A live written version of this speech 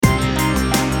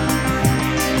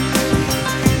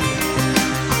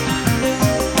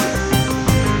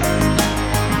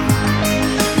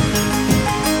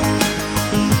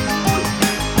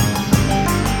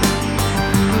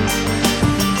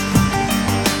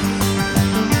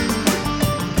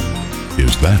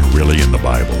that really in the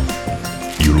Bible?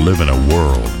 You live in a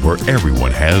world where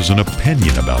everyone has an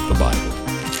opinion about the Bible.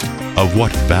 Of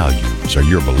what values are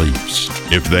your beliefs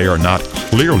if they are not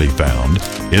clearly found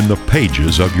in the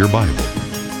pages of your Bible?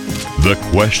 The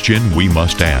question we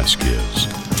must ask is,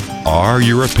 are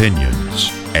your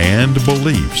opinions and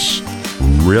beliefs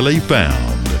really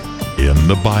found in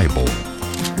the Bible?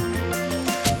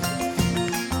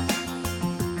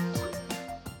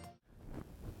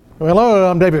 Well, hello,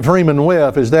 I'm David Freeman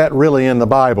with Is That Really in the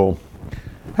Bible?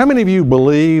 How many of you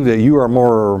believe that you are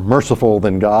more merciful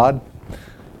than God?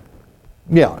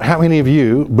 Yeah, how many of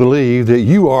you believe that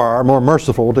you are more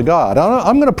merciful to God?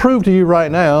 I'm going to prove to you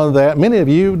right now that many of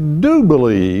you do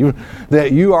believe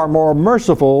that you are more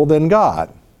merciful than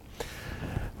God.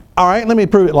 All right, let me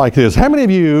prove it like this. How many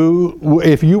of you,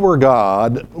 if you were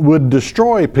God, would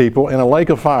destroy people in a lake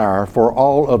of fire for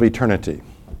all of eternity?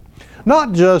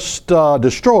 Not just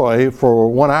destroy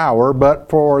for 1 hour, but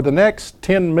for the next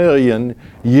 10 million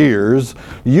years,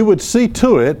 you would see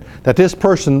to it that this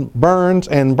person burns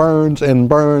and burns and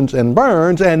burns and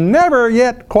burns and never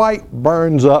yet quite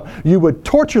burns up. You would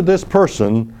torture this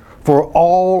person for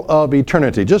all of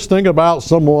eternity. Just think about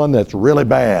someone that's really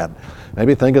bad.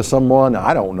 Maybe think of someone,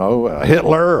 I don't know,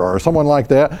 Hitler or someone like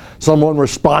that. Someone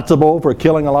responsible for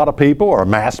killing a lot of people, or a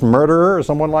mass murderer or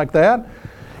someone like that.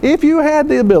 If you had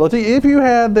the ability, if you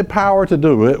had the power to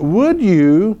do it, would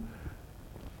you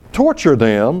torture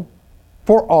them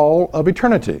for all of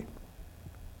eternity?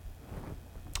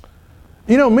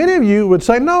 You know, many of you would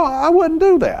say, no, I wouldn't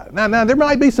do that. Now, there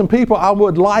might be some people I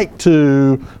would like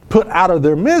to put out of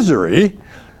their misery,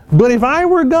 but if I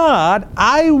were God,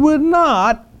 I would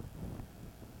not,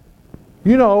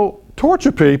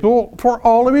 torture people for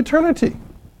all of eternity.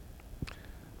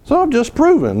 So I've just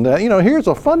proven that, here's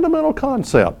a fundamental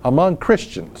concept among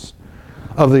Christians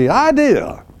of the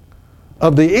idea,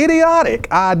 of the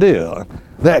idiotic idea,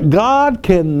 that God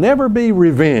can never be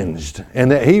revenged and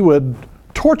that He would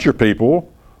torture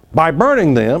people by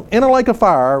burning them in a lake of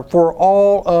fire for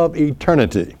all of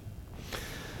eternity.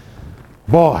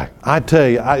 Boy, I tell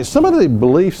you, some of the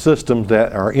belief systems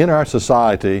that are in our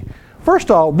society,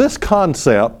 first of all, this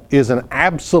concept is an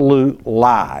absolute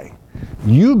lie.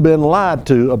 You've been lied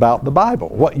to about the Bible.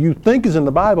 What you think is in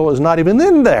the Bible is not even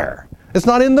in there. It's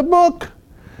not in the book.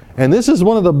 And this is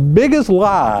one of the biggest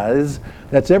lies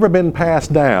that's ever been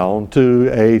passed down to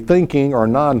a thinking or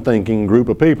non-thinking group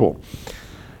of people.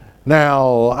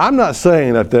 Now, I'm not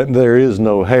saying that there is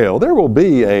no hell. There will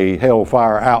be a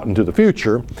hellfire out into the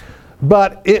future,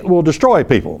 but it will destroy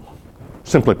people,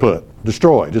 simply put.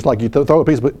 Destroy. Just like you throw a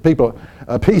piece of paper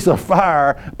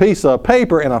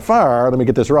in a fire, let me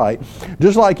get this right.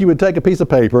 Just like you would take a piece of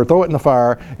paper, throw it in the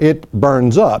fire, it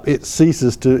burns up. It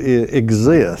ceases to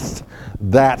exist.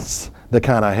 That's the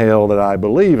kind of hell that I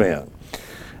believe in.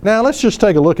 Now let's just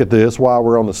take a look at this while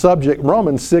we're on the subject.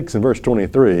 Romans 6 and verse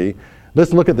 23.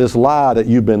 Let's look at this lie that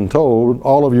you've been told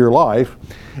all of your life.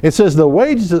 It says, the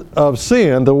wages of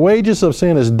sin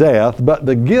is death, but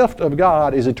the gift of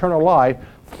God is eternal life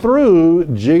through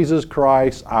Jesus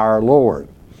Christ our Lord.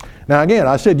 Now again,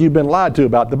 I said you've been lied to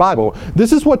about the Bible.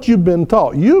 This is what you've been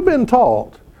taught. You've been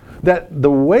taught that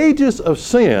the wages of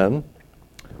sin,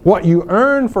 what you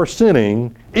earn for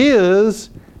sinning, is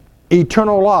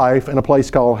eternal life in a place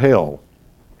called hell.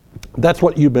 That's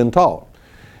what you've been taught.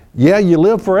 Yeah, you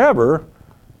live forever,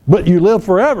 but you live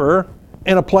forever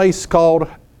in a place called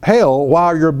hell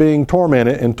while you're being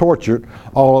tormented and tortured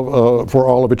for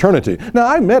all of eternity. Now,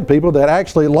 I've met people that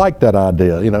actually like that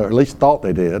idea, at least thought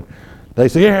they did. They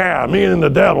say, yeah, me and the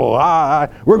devil,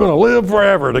 we're going to live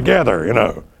forever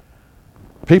together,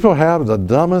 People have the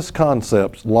dumbest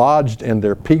concepts lodged in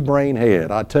their pea-brain head.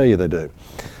 I tell you they do.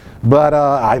 But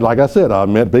like I said, I've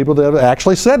met people that have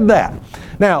actually said that.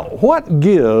 Now, what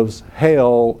gives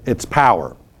hell its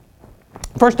power?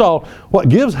 First of all, what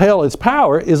gives hell its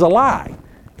power is a lie.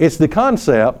 It's the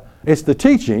concept, it's the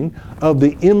teaching of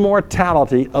the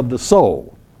immortality of the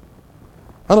soul.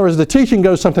 In other words, the teaching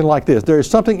goes something like this. There is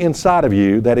something inside of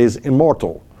you that is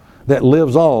immortal, that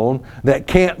lives on, that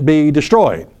can't be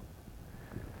destroyed.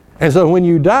 And so when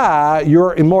you die,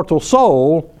 your immortal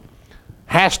soul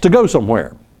has to go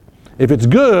somewhere. If it's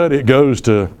good, it goes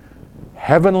to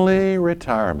heavenly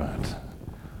retirement.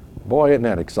 Boy, isn't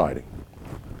that exciting.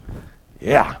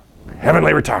 Yeah,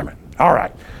 heavenly retirement. All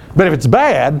right. But if it's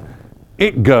bad,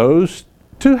 it goes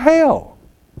to hell.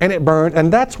 And it burns,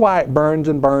 and that's why it burns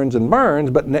and burns and burns,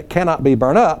 but it cannot be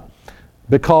burned up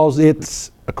because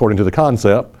it's, according to the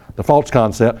concept, the false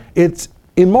concept, it's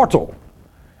immortal.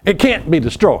 It can't be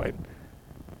destroyed.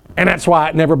 And that's why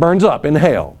it never burns up in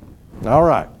hell. All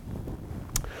right.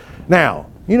 Now,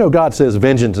 You know, God says,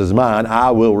 vengeance is mine,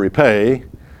 I will repay.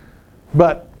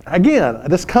 But again,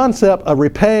 this concept of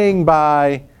repaying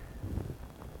by,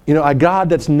 a God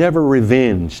that's never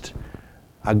revenged,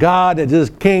 a God that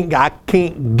just I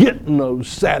can't get no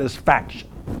satisfaction.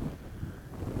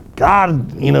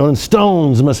 God, and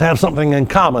stones must have something in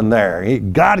common there.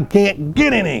 God can't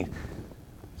get any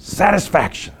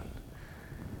satisfaction.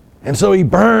 And so he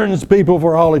burns people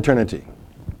for all eternity.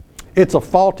 It's a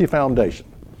faulty foundation.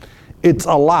 It's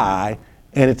a lie,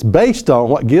 and it's based on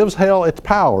what gives hell its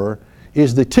power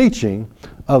is the teaching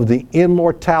of the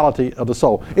immortality of the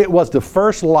soul. It was the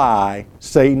first lie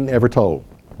Satan ever told.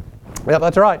 Yeah,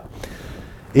 that's right.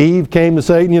 Eve came to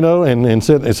Satan, and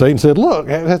Satan said, look,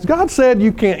 has God said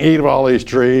you can't eat of all these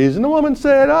trees? And the woman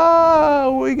said,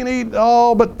 we can eat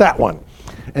all but that one.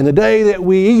 And the day that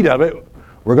we eat of it,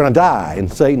 we're going to die.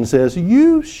 And Satan says,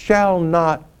 you shall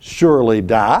not surely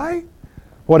die.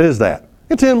 What is that?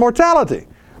 It's immortality.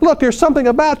 Look, there's something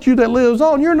about you that lives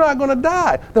on. You're not going to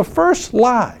die. The first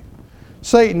lie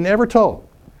Satan ever told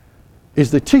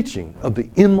is the teaching of the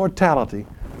immortality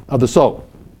of the soul.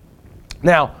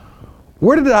 Now,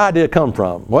 where did the idea come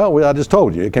from? Well, I just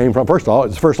told you. It came from, first of all,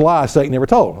 it's the first lie Satan ever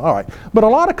told. All right. But a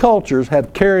lot of cultures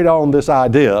have carried on this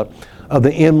idea of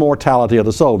the immortality of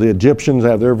the soul. The Egyptians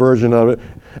have their version of it.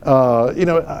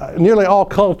 Nearly all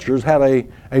cultures have a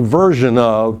version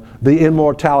of the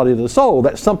immortality of the soul,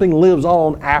 that something lives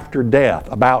on after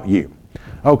death about you.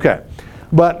 Okay.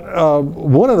 But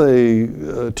one of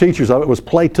the teachers of it was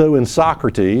Plato and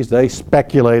Socrates. They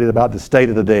speculated about the state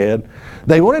of the dead.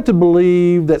 They wanted to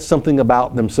believe that something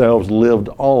about themselves lived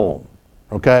on.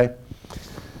 Okay?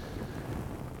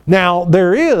 Now,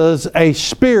 there is a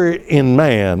spirit in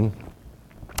man,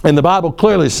 and the Bible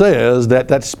clearly says that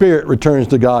that spirit returns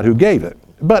to God who gave it.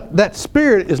 But that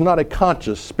spirit is not a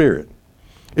conscious spirit.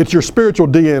 It's your spiritual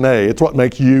DNA. It's what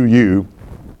makes you, you.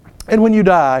 And when you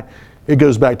die, it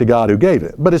goes back to God who gave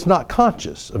it. But it's not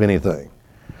conscious of anything.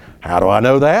 How do I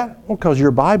know that? Well, because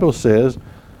your Bible says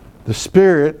the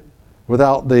spirit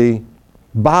without the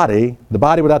body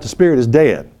without the spirit is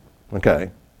dead.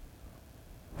 Okay?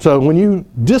 So when you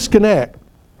disconnect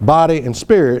body and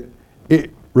spirit,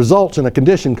 it results in a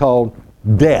condition called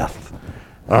death.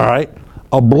 All right?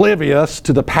 Oblivious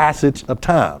to the passage of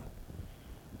time.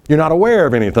 You're not aware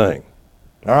of anything.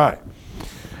 All right.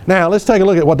 Now, let's take a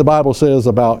look at what the Bible says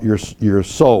about your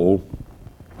soul,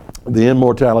 the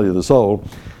immortality of the soul.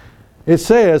 It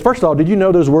says, first of all, did you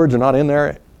know those words are not in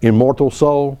there? Immortal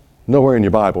soul? Nowhere in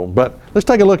your Bible. But let's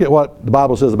take a look at what the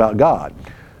Bible says about God.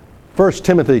 1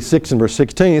 Timothy 6 and verse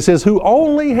 16, it says, who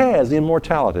only has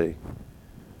immortality,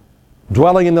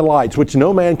 dwelling in the lights, which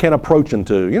no man can approach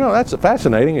unto. That's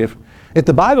fascinating. If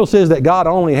the Bible says that God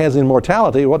only has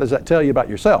immortality, what does that tell you about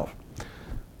yourself?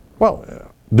 Well,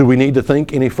 do we need to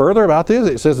think any further about this?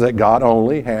 It says that God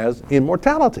only has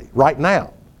immortality right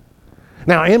now.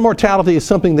 Now, immortality is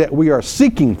something that we are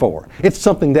seeking for. It's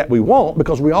something that we want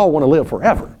because we all want to live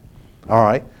forever. All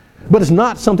right? But it's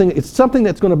something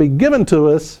that's going to be given to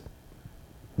us,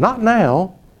 not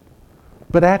now,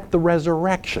 but at the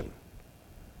resurrection.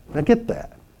 Now get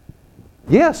that.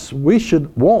 Yes, we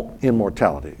should want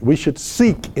immortality. We should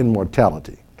seek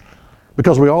immortality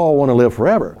because we all want to live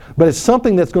forever. But it's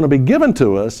something that's going to be given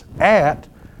to us at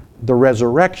the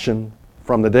resurrection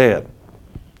from the dead.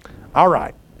 All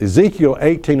right, Ezekiel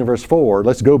 18 and verse 4,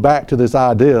 let's go back to this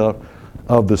idea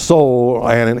of the soul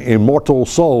and immortal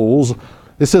souls.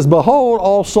 It says, behold,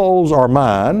 all souls are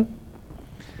mine.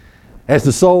 As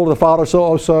the soul of the Father, so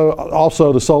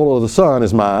also the soul of the Son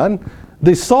is mine.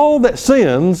 The soul that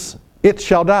sins, it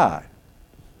shall die.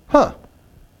 Huh.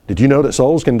 Did you know that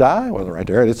souls can die? Well, right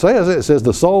there it says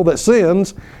the soul that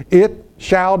sins, it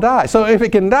shall die. So if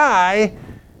it can die,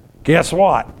 guess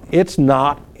what? It's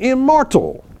not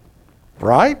immortal.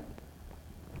 Right?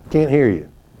 Can't hear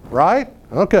you. Right?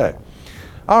 Okay.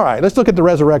 All right, let's look at the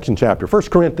resurrection chapter. 1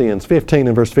 Corinthians 15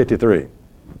 and verse 53.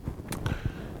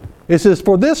 It says,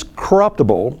 for this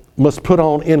corruptible must put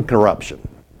on incorruption,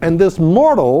 and this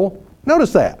mortal,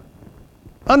 notice that,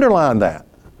 underline that,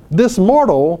 this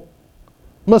mortal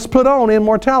must put on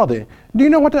immortality. Do you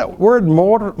know what that word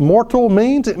mortal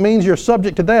means? It means you're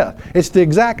subject to death. It's the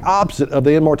exact opposite of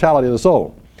the immortality of the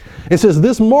soul. It says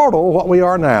this mortal, what we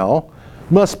are now,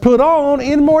 must put on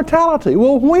immortality.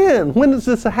 Well, when? When does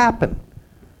this happen?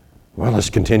 Well, let's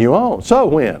continue on. So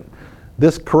when?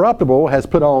 This corruptible has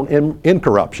put on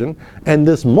incorruption, and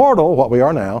this mortal, what we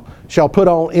are now, shall put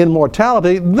on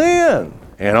immortality, then,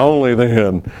 and only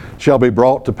then, shall be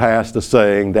brought to pass the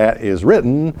saying that is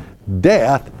written,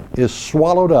 death is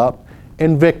swallowed up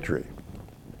in victory.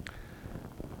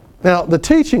 Now, the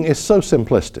teaching is so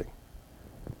simplistic.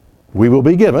 we will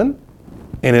be given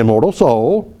an immortal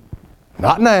soul.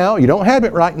 Not now, you don't have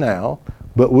it right now,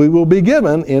 but we will be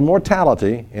given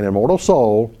immortality, an immortal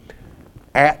soul,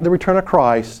 at the return of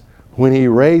Christ when He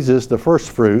raises the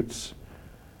first fruits,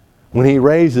 when He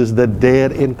raises the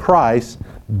dead in Christ.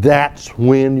 That's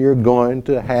when you're going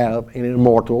to have an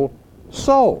immortal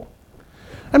soul.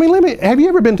 I mean, have you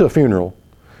ever been to a funeral?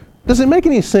 Does it make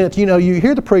any sense? You know, you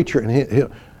hear the preacher and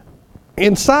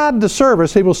inside the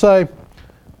service he will say,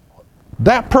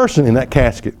 that person in that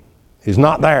casket is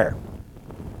not there.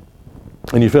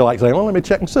 And you feel like saying, well, let me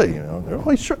check and see. You know,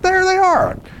 there they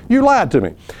are. You lied to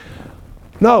me.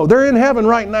 No, they're in heaven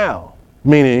right now,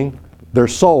 meaning their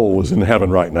soul is in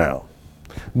heaven right now.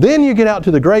 Then you get out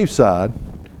to the graveside,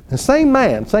 and same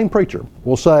man, same preacher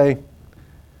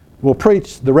will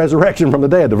preach the resurrection from the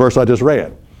dead, the verse I just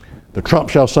read. The trump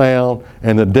shall sound,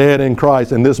 and the dead in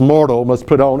Christ, and this mortal must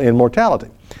put on immortality.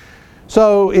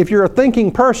 So if you're a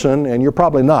thinking person, and you're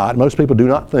probably not, most people do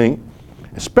not think,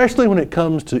 especially when it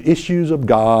comes to issues of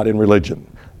God and religion.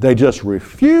 They just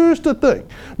refuse to think.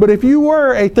 But if you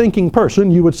were a thinking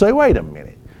person, you would say, wait a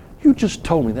minute, you just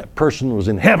told me that person was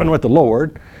in heaven with the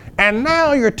Lord, and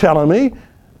now you're telling me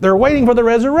they're waiting for the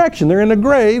resurrection. They're in the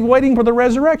grave waiting for the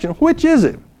resurrection. Which is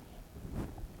it?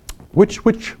 Which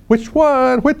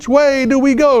one? Which way do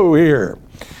we go here?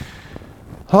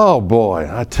 Oh boy,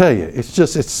 I tell you,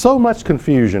 it's so much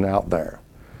confusion out there.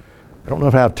 I don't know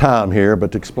if I have time here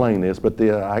but to explain this, but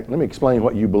let me explain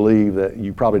what you believe that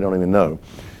you probably don't even know.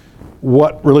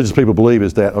 What religious people believe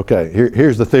is that, okay,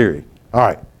 here's the theory. All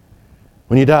right,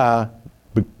 when you die,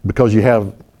 because you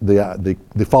have the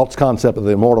false concept of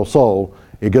the immortal soul,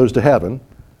 it goes to heaven,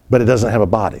 but it doesn't have a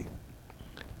body.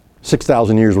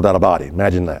 6,000 years without a body,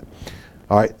 imagine that.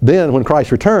 All right, then when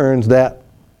Christ returns, that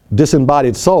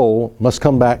disembodied soul must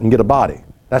come back and get a body.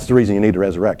 That's the reason you need the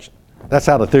resurrection. That's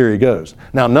how the theory goes.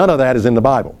 Now, none of that is in the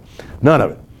Bible. None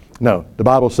of it. No, the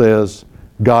Bible says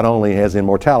God only has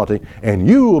immortality, and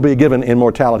you will be given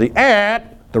immortality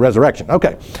at the resurrection.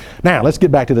 Okay, now let's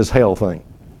get back to this hell thing.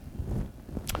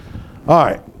 All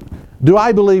right, do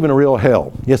I believe in a real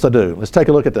hell? Yes, I do. Let's take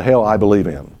a look at the hell I believe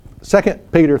in. 2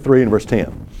 Peter 3 and verse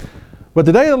 10. But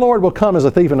the day of the Lord will come as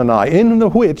a thief in the night, in the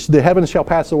which the heavens shall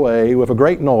pass away with a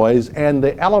great noise, and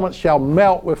the elements shall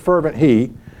melt with fervent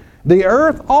heat. The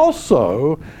earth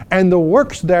also and the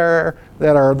works there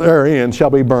that are therein shall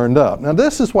be burned up. Now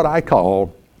this is what I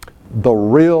call the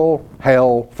real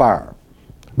hell fire,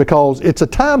 because it's a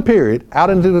time period out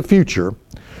into the future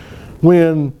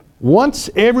when once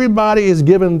everybody is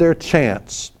given their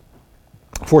chance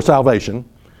for salvation,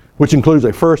 which includes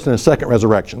a first and a second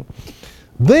resurrection,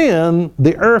 then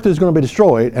the earth is going to be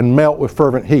destroyed and melt with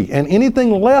fervent heat. And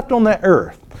anything left on that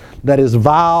earth that is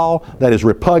vile, that is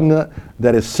repugnant,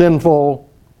 that is sinful,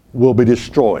 will be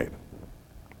destroyed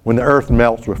when the earth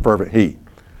melts with fervent heat.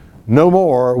 No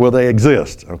more will they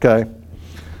exist, okay?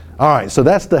 All right, so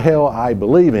that's the hell I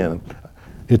believe in.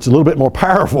 It's a little bit more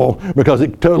powerful because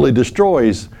it totally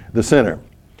destroys the sinner.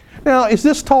 Now, is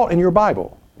this taught in your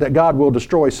Bible, that God will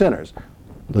destroy sinners?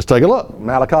 Let's take a look.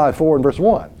 Malachi 4 and verse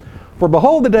 1. For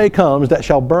behold, the day comes that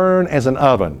shall burn as an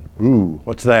oven. Ooh,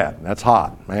 what's that? That's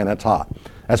hot. Man, that's hot.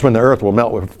 That's when the earth will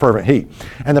melt with fervent heat.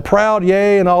 And the proud,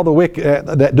 yea, and all the wicked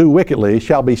that do wickedly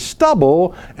shall be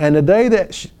stubble, and the day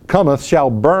that cometh shall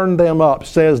burn them up,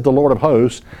 says the Lord of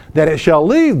hosts, that it shall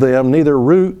leave them neither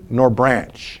root nor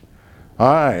branch.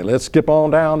 All right, let's skip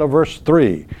on down to verse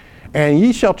 3. And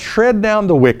ye shall tread down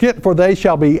the wicked, for they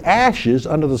shall be ashes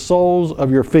under the soles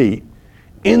of your feet.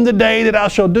 In the day that I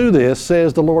shall do this,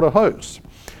 says the Lord of hosts.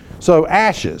 So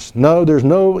ashes. No, there's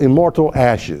no immortal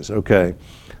ashes, okay?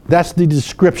 That's the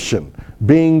description,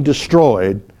 being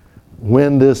destroyed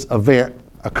when this event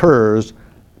occurs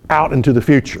out into the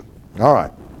future. All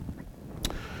right.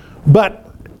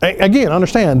 But again,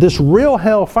 understand, this real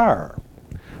hellfire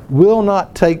will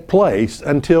not take place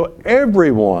until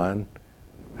everyone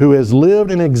who has lived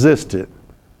and existed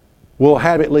will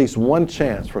have at least one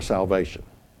chance for salvation.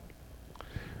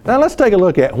 Now let's take a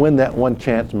look at when that one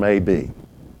chance may be.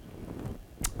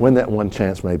 When that one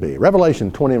chance may be. Revelation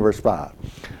 20 verse 5.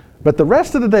 But the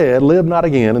rest of the dead lived not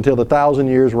again until the 1,000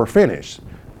 years were finished.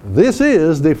 This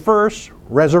is the first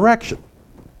resurrection.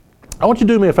 I want you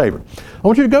to do me a favor. I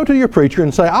want you to go to your preacher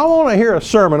and say, I want to hear a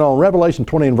sermon on Revelation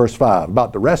 20 and verse 5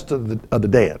 about the rest of the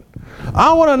dead.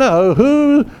 I want to know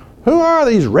who are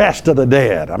these rest of the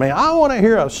dead. I mean, I want to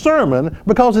hear a sermon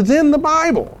because it's in the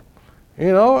Bible.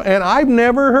 You know, and I've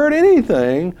never heard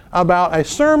anything about a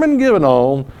sermon given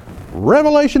on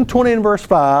Revelation 20 and verse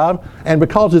 5, and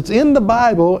because it's in the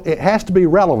Bible, it has to be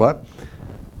relevant.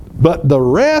 But the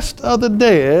rest of the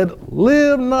dead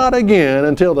live not again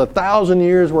until the 1,000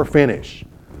 years were finished.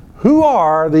 Who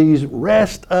are these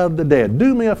rest of the dead?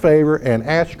 Do me a favor and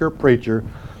ask your preacher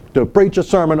to preach a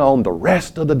sermon on the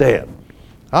rest of the dead.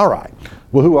 All right.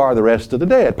 Well, who are the rest of the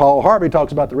dead? Paul Harvey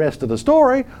talks about the rest of the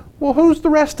story. Well, who's the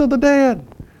rest of the dead?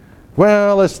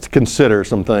 Well, let's consider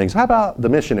some things. How about the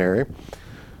missionary?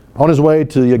 On his way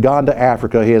to Uganda,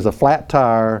 Africa, he has a flat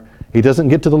tire. He doesn't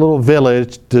get to the little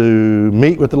village to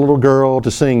meet with the little girl to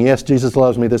sing, "Yes, Jesus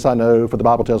loves me, this I know, for the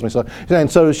Bible tells me so."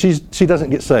 And so she doesn't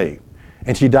get saved.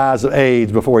 And she dies of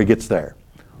AIDS before he gets there.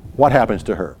 What happens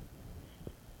to her?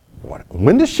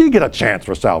 When does she get a chance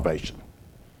for salvation?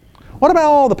 What about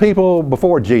all the people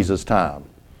before Jesus' time?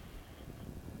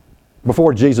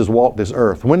 Before Jesus walked this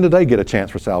earth, when did they get a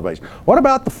chance for salvation? What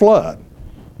about the flood?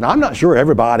 Now, I'm not sure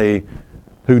everybody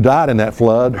who died in that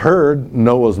flood heard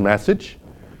Noah's message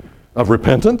of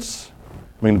repentance.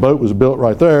 I mean, the boat was built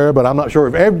right there, but I'm not sure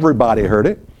if everybody heard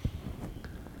it.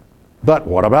 But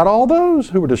what about all those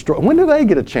who were destroyed? When do they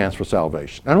get a chance for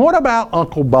salvation? And what about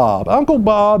Uncle Bob? Uncle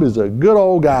Bob is a good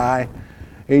old guy.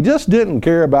 He just didn't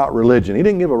care about religion. He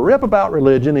didn't give a rip about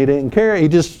religion. He didn't care.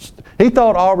 He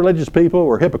thought all religious people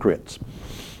were hypocrites.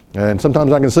 And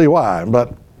sometimes I can see why.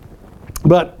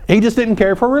 But he just didn't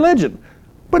care for religion.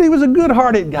 But he was a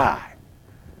good-hearted guy.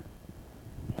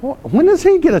 When does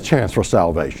he get a chance for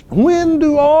salvation? When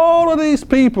do all of these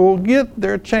people get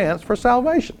their chance for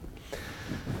salvation?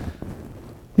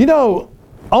 You know,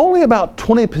 only about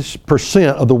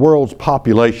 20% of the world's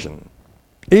population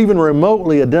even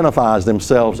remotely identifies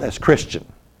themselves as Christian.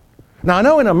 Now, I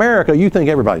know in America you think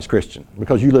everybody's Christian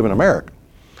because you live in America.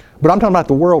 But I'm talking about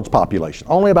the world's population.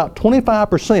 Only about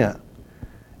 25%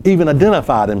 even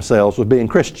identify themselves with being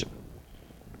Christian.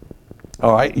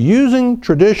 All right, using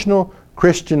traditional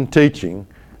Christian teaching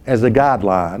as a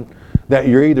guideline that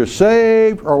you're either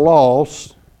saved or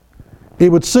lost,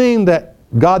 it would seem that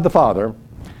God the Father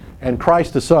and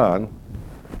Christ the Son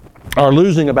are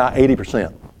losing about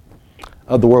 80%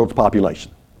 of the world's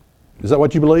population. Is that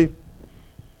what you believe?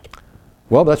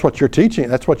 Well, that's what you're teaching.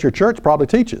 That's what your church probably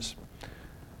teaches.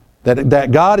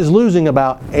 That God is losing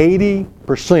about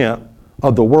 80%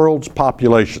 of the world's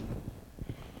population.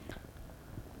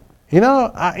 You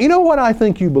know what I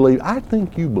think you believe? I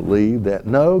think you believe that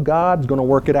no, God's going to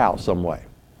work it out some way.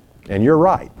 And you're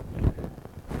right.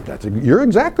 You're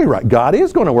exactly right. God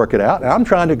is going to work it out. And I'm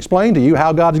trying to explain to you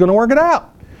how God's going to work it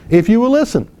out, if you will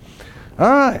listen. All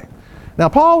right. Now,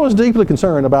 Paul was deeply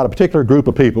concerned about a particular group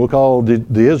of people called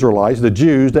the Israelites, the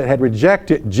Jews, that had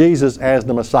rejected Jesus as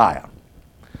the Messiah.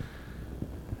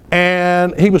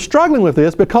 And he was struggling with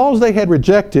this because they had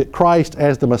rejected Christ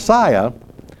as the Messiah.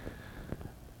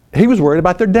 He was worried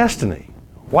about their destiny.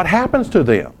 What happens to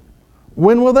them?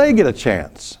 When will they get a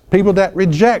chance? People that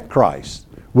reject Christ,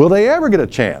 will they ever get a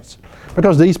chance?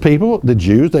 Because these people, the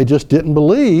Jews, they just didn't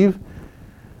believe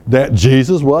that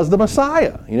Jesus was the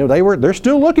Messiah. You know, they're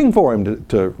still looking for him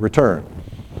to return.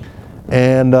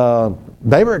 And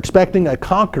they were expecting a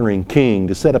conquering king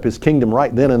to set up his kingdom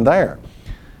right then and there.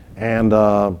 And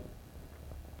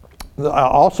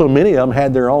also many of them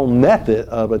had their own method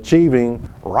of achieving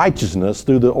righteousness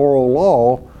through the oral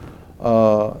law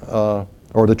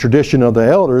or the tradition of the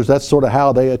elders. That's sort of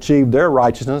how they achieved their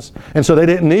righteousness. And so they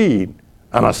didn't need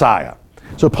a Messiah.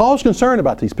 So Paul's concerned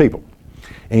about these people.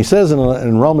 And he says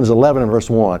in Romans 11 and verse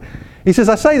 1, he says,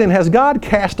 "I say then, has God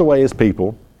cast away his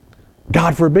people?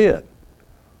 God forbid.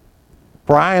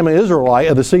 For I am an Israelite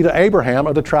of the seed of Abraham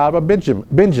of the tribe of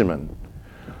Benjamin.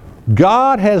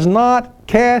 God has not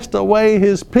cast away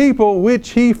his people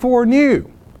which he foreknew."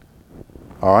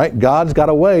 All right, God's got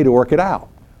a way to work it out.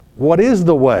 What is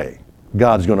the way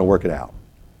God's going to work it out?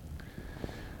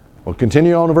 Well,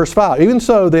 continue on to verse 5. "Even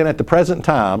so then at the present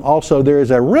time also there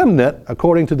is a remnant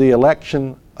according to the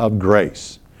election of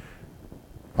grace."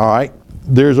 All right,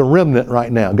 there's a remnant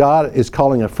right now. God is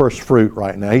calling a first fruit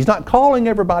right now. He's not calling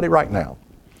everybody right now.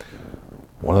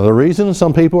 One of the reasons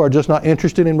some people are just not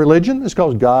interested in religion is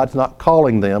because God's not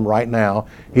calling them right now.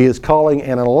 He is calling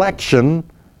an election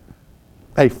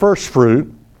a first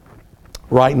fruit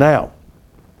right now.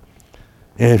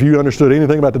 And if you understood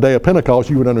anything about the day of Pentecost,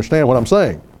 you would understand what I'm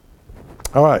saying.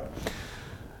 All right,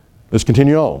 let's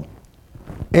continue on.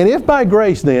 "And if by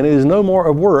grace then it is no more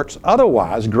of works,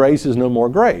 otherwise grace is no more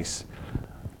grace.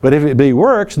 But if it be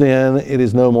works, then it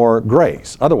is no more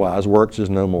grace. Otherwise works is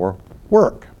no more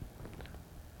work."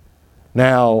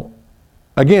 Now,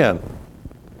 again,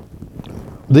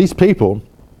 these people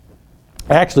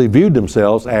actually viewed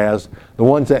themselves as the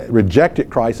ones that rejected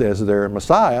Christ as their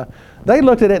Messiah. They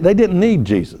looked at it, they didn't need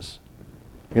Jesus.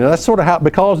 You know, that's sort of how,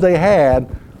 because they had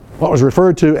what was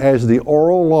referred to as the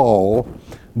oral law,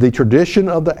 the tradition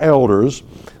of the elders.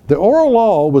 The oral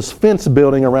law was fence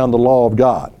building around the law of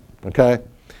God, okay?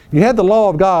 You had the law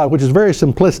of God, which is very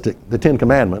simplistic, the Ten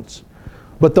Commandments,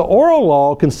 but the oral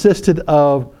law consisted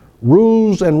of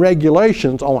rules and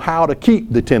regulations on how to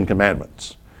keep the Ten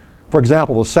Commandments. For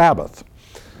example, the Sabbath.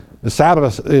 The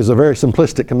Sabbath is a very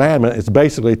simplistic commandment. It's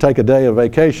basically take a day of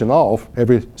vacation off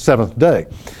every seventh day.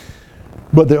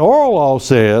 But the oral law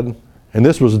said, and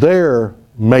this was their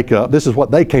makeup, this is what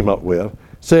they came up with,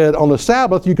 said on the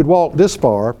Sabbath you could walk this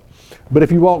far, but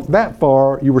if you walked that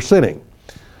far, you were sinning.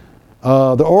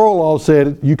 The oral law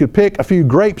said you could pick a few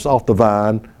grapes off the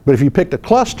vine, but if you picked a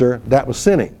cluster, that was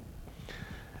sinning.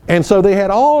 And so they had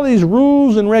all these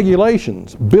rules and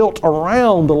regulations built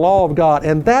around the law of God,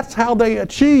 and that's how they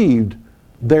achieved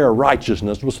their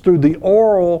righteousness, was through the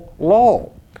oral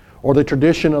law, or the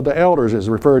tradition of the elders as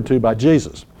referred to by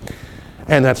Jesus.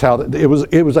 And that's how it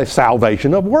was a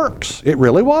salvation of works. It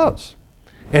really was.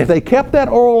 And if they kept that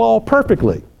oral law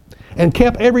perfectly and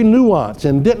kept every nuance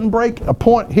and didn't break a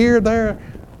point here or there,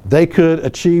 they could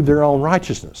achieve their own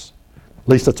righteousness. At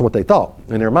least that's what they thought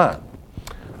in their mind.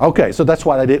 Okay, so that's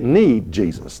why they didn't need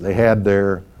Jesus. They had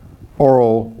their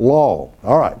oral law.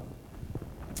 All right.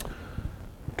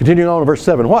 Continuing on to verse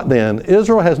 7. What then?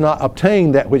 Israel has not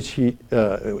obtained that which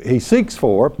he seeks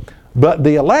for, but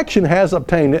the election has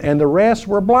obtained it, and the rest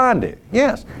were blinded.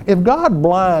 Yes, if God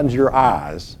blinds your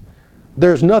eyes,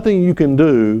 there's nothing you can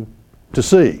do to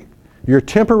see. You're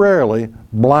temporarily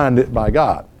blinded by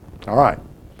God. All right.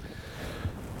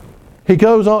 He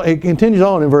goes on, he continues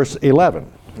on in verse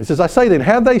 11. He says, I say then,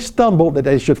 have they stumbled that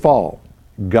they should fall?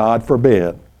 God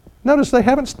forbid. Notice they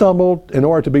haven't stumbled in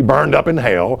order to be burned up in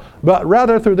hell, but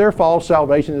rather through their fall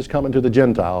salvation is coming to the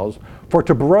Gentiles, for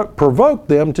to provoke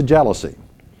them to jealousy.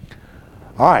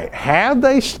 All right, have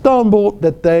they stumbled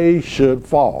that they should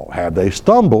fall? Have they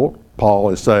stumbled, Paul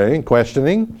is saying,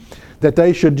 questioning, that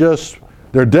they should just,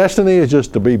 their destiny is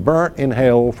just to be burnt in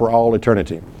hell for all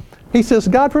eternity? He says,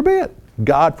 God forbid.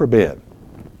 God forbid.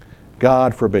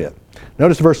 God forbid.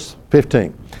 Notice verse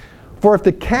 15. For if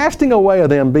the casting away of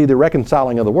them be the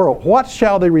reconciling of the world, what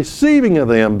shall the receiving of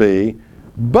them be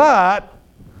but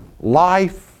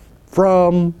life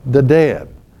from the dead?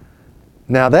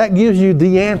 Now that gives you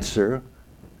the answer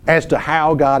as to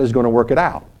how God is going to work it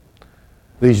out.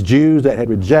 These Jews that had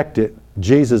rejected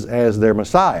Jesus as their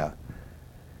Messiah.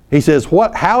 He says,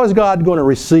 how is God going to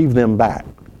receive them back?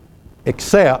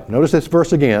 Except, notice this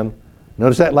verse again,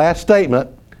 notice that last statement,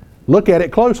 look at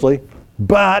it closely,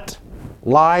 but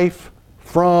life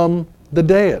from the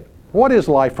dead. What is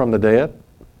life from the dead?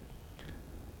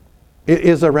 It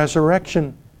is a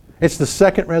resurrection. It's the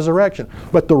second resurrection.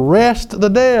 But the rest of the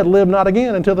dead live not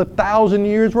again until the 1,000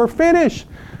 years were finished.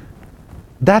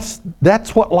 That's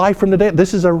what life from the dead,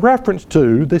 this is a reference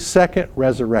to the second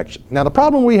resurrection. Now the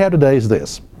problem we have today is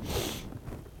this.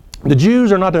 The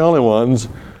Jews are not the only ones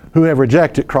who have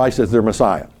rejected Christ as their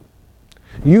Messiah.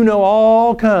 You know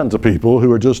all kinds of people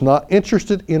who are just not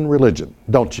interested in religion,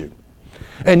 don't you?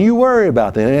 And you worry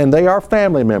about them, and they are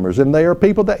family members, and they are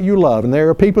people that you love, and they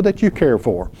are people that you care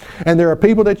for, and there are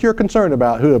people that you're concerned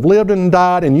about who have lived and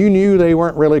died, and you knew they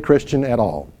weren't really Christian at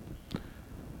all.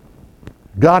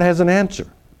 God has an answer.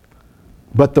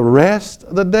 But the rest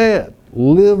of the dead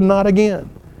live not again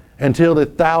until the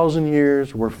 1,000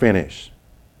 years were finished.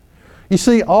 You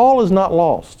see, all is not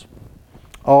lost.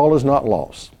 All is not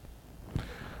lost.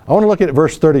 I want to look at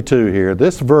verse 32 here.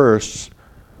 This verse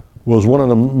was one of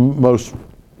the most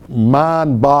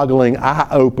mind-boggling,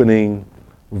 eye-opening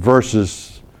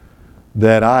verses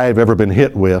that I've ever been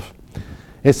hit with.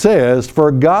 It says,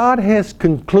 for God has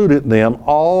concluded them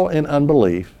all in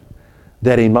unbelief,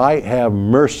 that he might have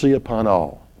mercy upon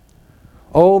all.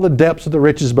 Oh, the depths of the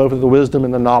riches, both of the wisdom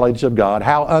and the knowledge of God.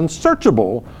 How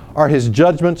unsearchable are his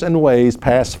judgments and ways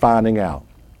past finding out.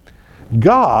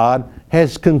 God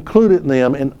has concluded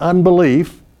them in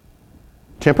unbelief,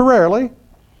 temporarily,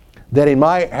 that he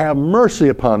might have mercy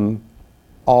upon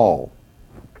all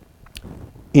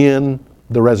in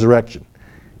the resurrection,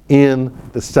 in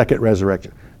the second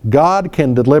resurrection. God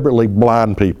can deliberately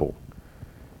blind people.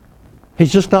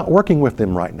 He's just not working with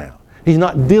them right now. He's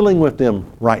not dealing with them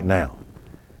right now.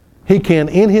 He can,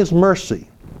 in his mercy,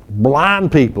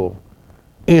 blind people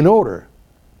in order,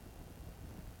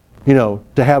 to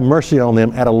have mercy on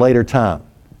them at a later time.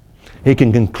 He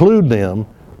can conclude them,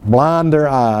 blind their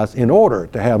eyes in order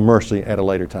to have mercy at a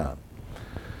later time.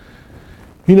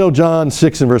 John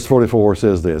 6 and verse 44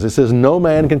 says this. It says, no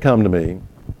man can come to me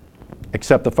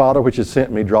except the Father which has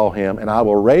sent me draw him, and I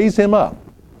will raise him up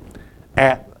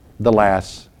at the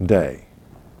last day.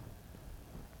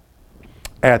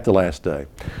 At the last day.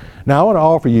 Now I want to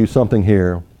offer you something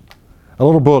here, a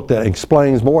little book that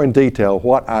explains more in detail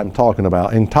what I'm talking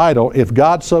about, entitled, If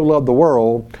God So Loved the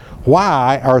World,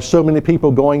 Why Are So Many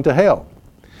People Going to Hell?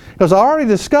 Because I already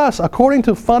discussed, according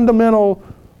to fundamental,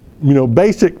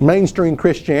 basic mainstream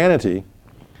Christianity,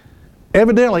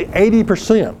 evidently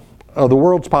 80% of the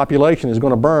world's population is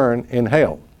going to burn in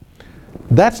hell.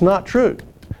 That's not true.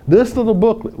 This little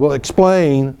booklet will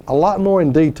explain a lot more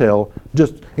in detail.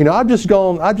 I've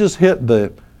just hit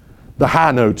the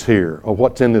high notes here of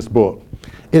what's in this book.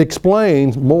 It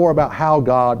explains more about how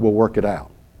God will work it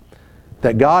out.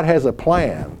 That God has a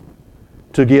plan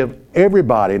to give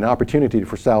everybody an opportunity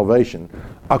for salvation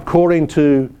according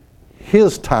to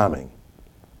His timing.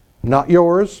 Not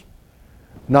yours,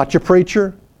 not your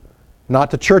preacher,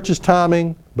 not the church's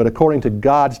timing, but according to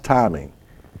God's timing.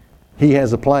 He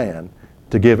has a plan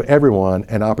to give everyone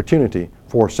an opportunity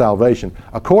for salvation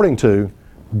according to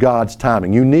God's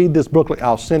timing. You need this booklet.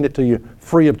 I'll send it to you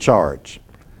free of charge.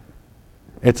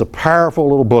 It's a powerful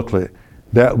little booklet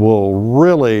that will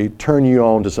really turn you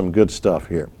on to some good stuff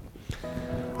here.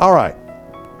 All right.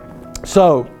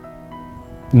 So,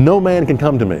 no man can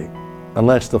come to me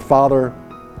unless the Father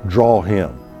draw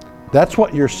him. That's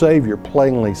what your Savior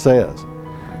plainly says.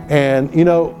 And,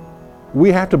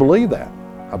 we have to believe that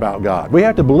about God. We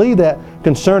have to believe that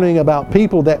concerning about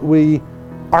people that we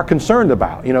are concerned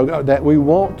about, that we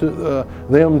want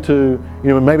them to,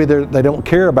 maybe they don't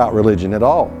care about religion at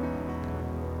all.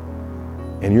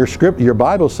 And your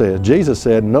Bible says, Jesus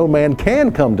said, no man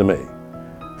can come to me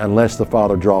unless the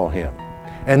Father draw him.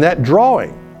 And that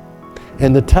drawing,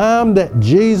 and the time that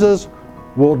Jesus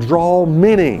will draw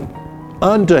many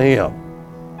unto Him,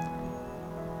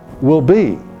 will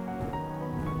be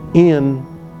in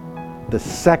the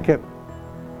second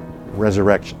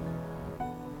resurrection.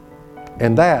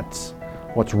 And that's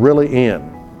what's really in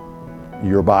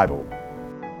your Bible.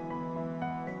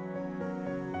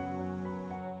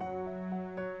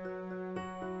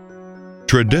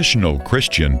 Traditional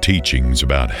Christian teachings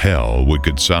about hell would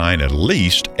consign at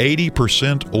least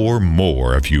 80% or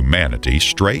more of humanity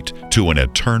straight to an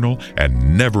eternal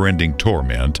and never-ending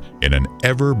torment in an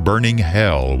ever-burning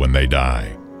hell when they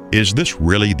die. Is this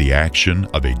really the action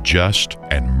of a just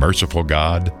and merciful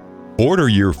God? Order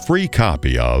your free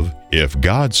copy of If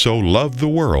God So Loved the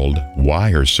World,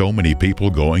 Why Are So Many People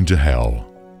Going to Hell?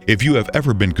 If you have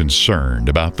ever been concerned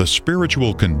about the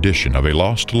spiritual condition of a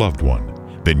lost loved one,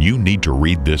 then you need to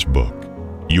read this book.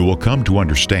 You will come to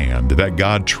understand that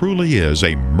God truly is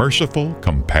a merciful,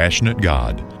 compassionate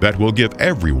God that will give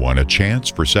everyone a chance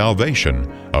for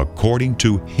salvation according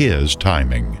to His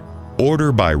timing.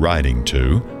 Order by writing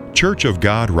to Church of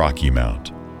God Rocky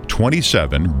Mount,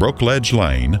 27 Brookledge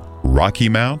Lane, Rocky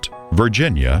Mount,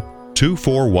 Virginia,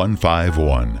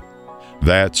 24151.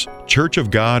 That's Church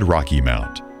of God Rocky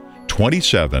Mount,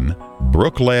 27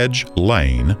 Brookledge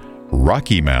Lane,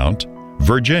 Rocky Mount,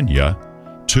 Virginia,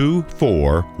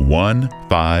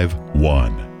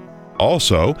 24151.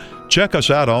 Also, check us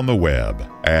out on the web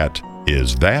at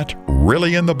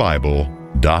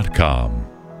isthatreallyinthebible.com.